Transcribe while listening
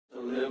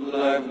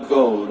Life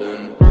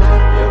golden,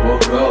 yeah, we're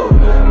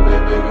golden,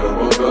 baby girl,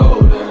 we're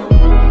golden.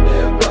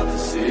 They're about to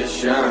see us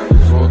shine,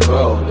 'cause we're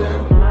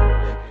golden.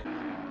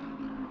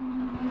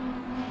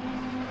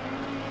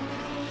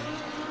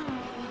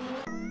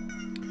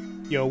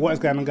 Yo, what is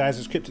going on, guys?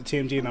 It's Kryptic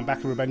TMG and I'm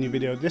back with a brand new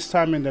video. This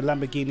time in the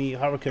Lamborghini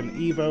Huracan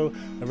EVO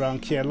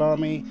around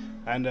Kyalami,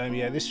 and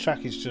yeah, this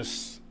track is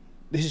just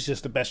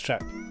the best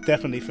track,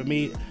 definitely for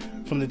me.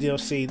 From the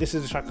DLC, this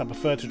is the track I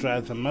prefer to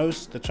drive the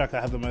most, the track I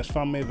have the most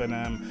fun with, and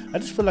I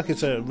just feel like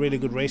it's a really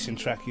good racing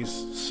track. It's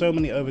so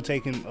many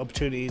overtaking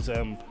opportunities.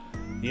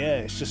 Yeah,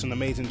 it's just an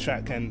amazing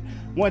track, and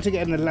wanted to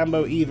get in the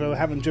Lambo EVO.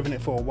 Haven't driven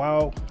it for a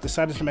while.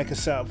 Decided to make a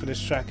setup for this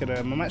track, and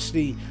I've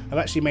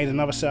actually made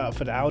another setup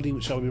for the Audi,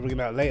 which I'll be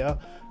bringing out later.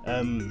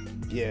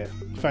 Yeah,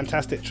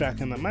 fantastic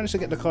track, and I managed to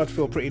get the car to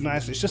feel pretty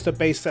nice. It's just a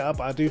base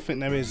setup. I do think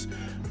there is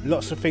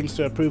lots of things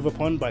to improve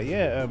upon, but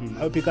yeah,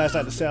 hope you guys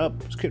like the setup.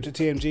 It's Kryptic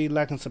TMG.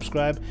 Like and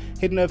subscribe.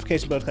 Hit the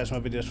notification bell to catch my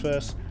videos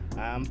first.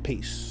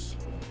 Peace.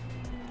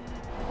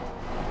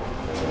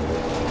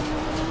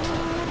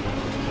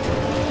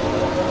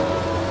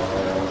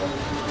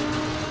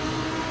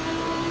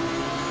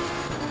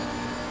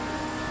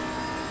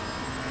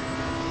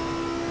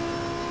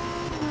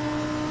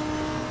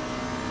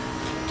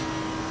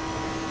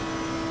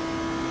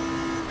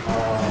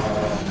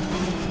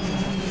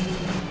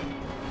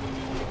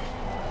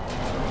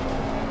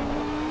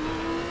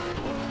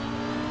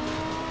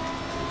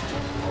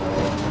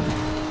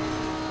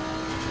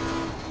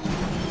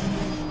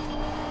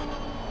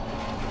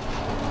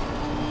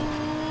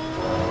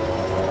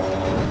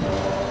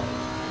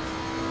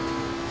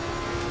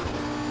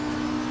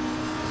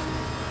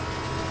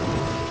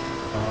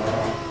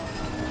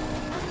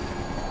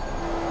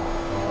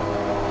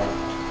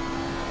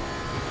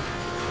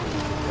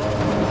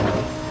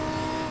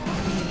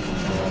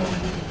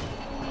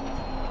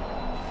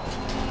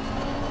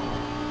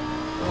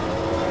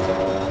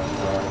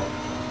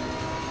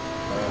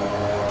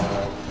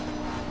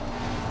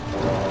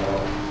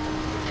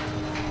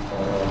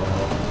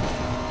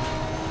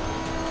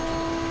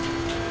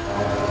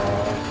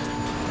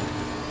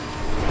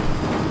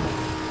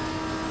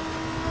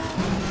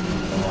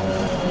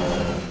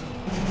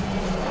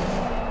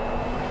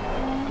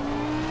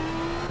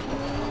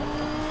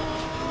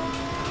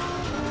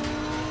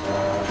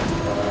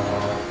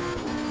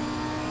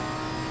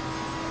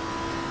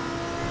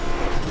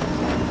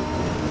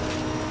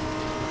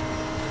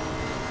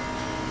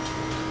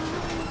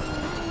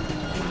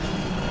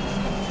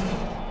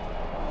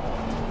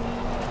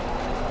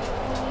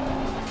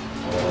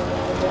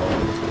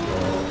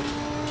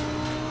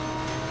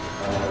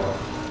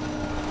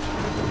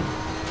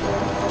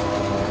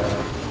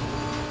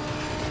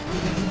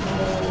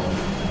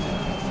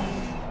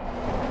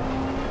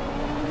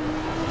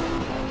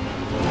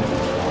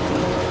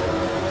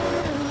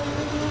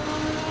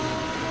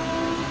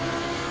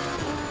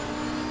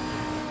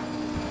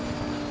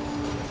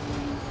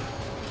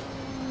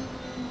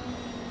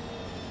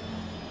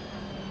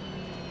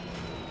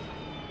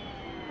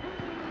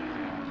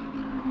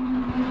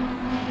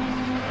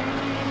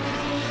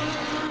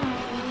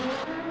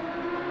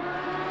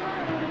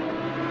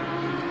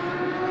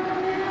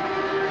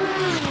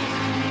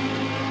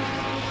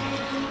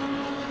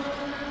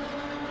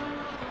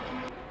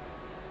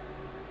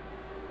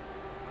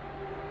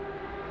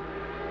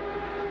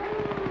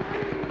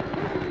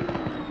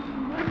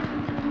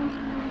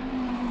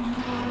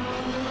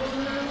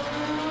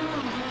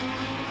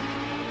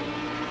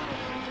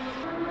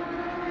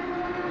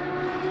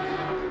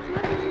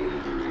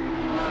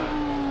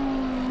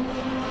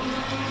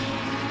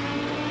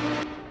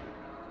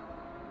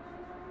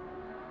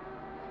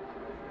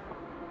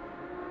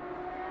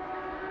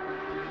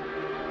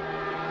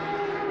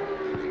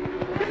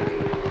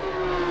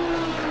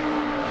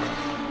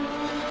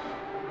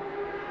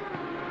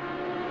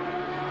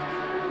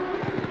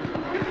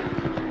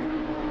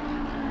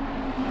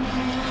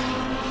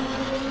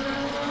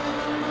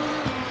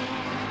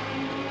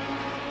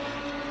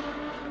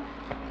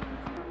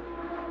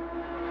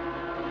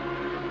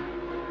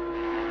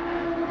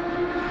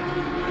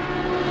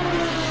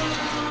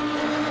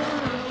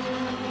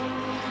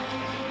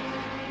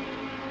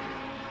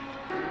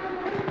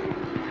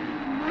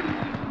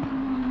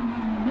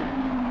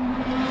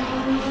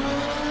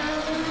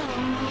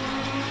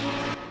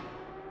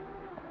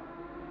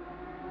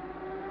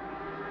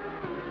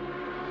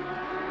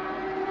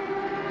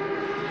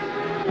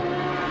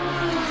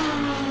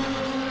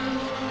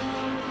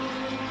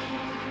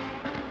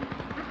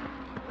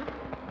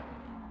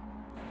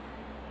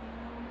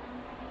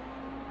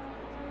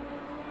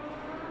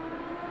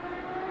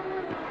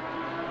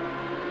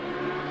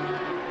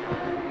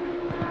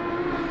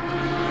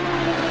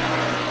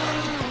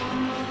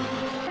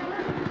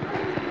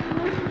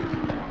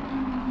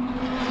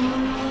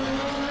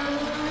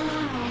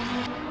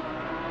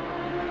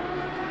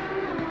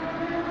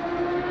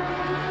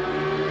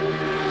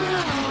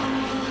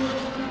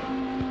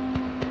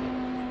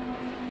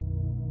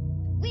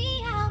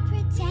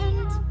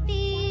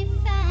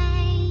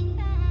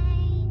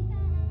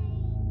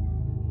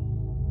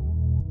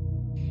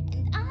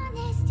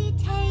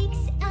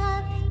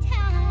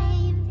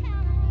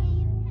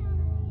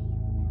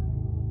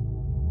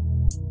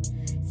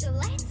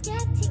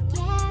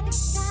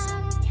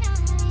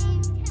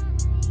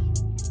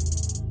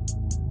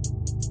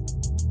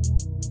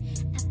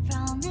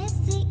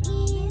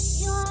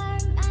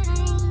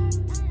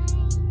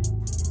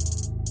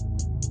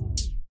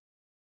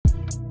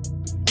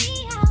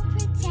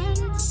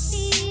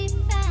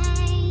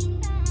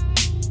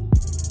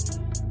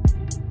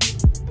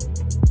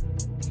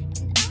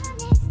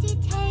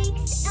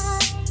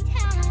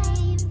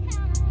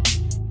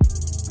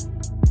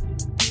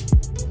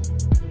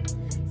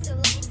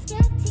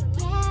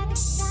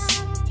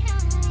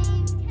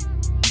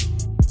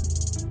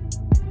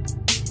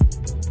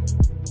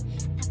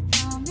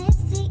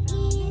 missing